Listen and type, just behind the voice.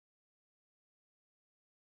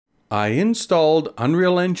I installed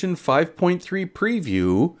Unreal Engine 5.3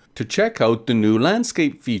 Preview to check out the new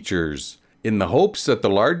landscape features, in the hopes that the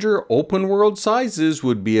larger open world sizes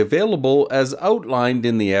would be available as outlined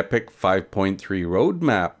in the Epic 5.3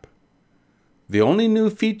 roadmap. The only new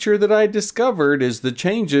feature that I discovered is the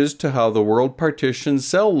changes to how the world partition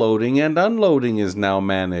cell loading and unloading is now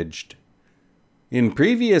managed. In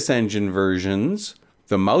previous engine versions,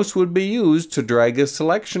 the mouse would be used to drag a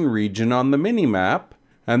selection region on the minimap,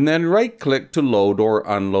 and then right-click to load or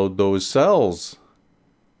unload those cells.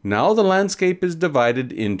 Now the landscape is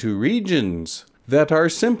divided into regions that are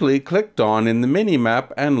simply clicked on in the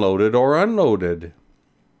minimap and loaded or unloaded.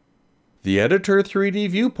 The Editor 3D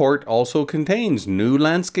viewport also contains new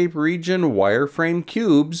landscape region wireframe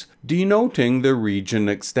cubes denoting the region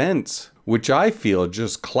extents, which I feel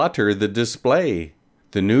just clutter the display.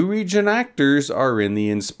 The new region actors are in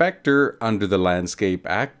the inspector under the landscape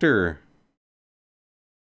actor.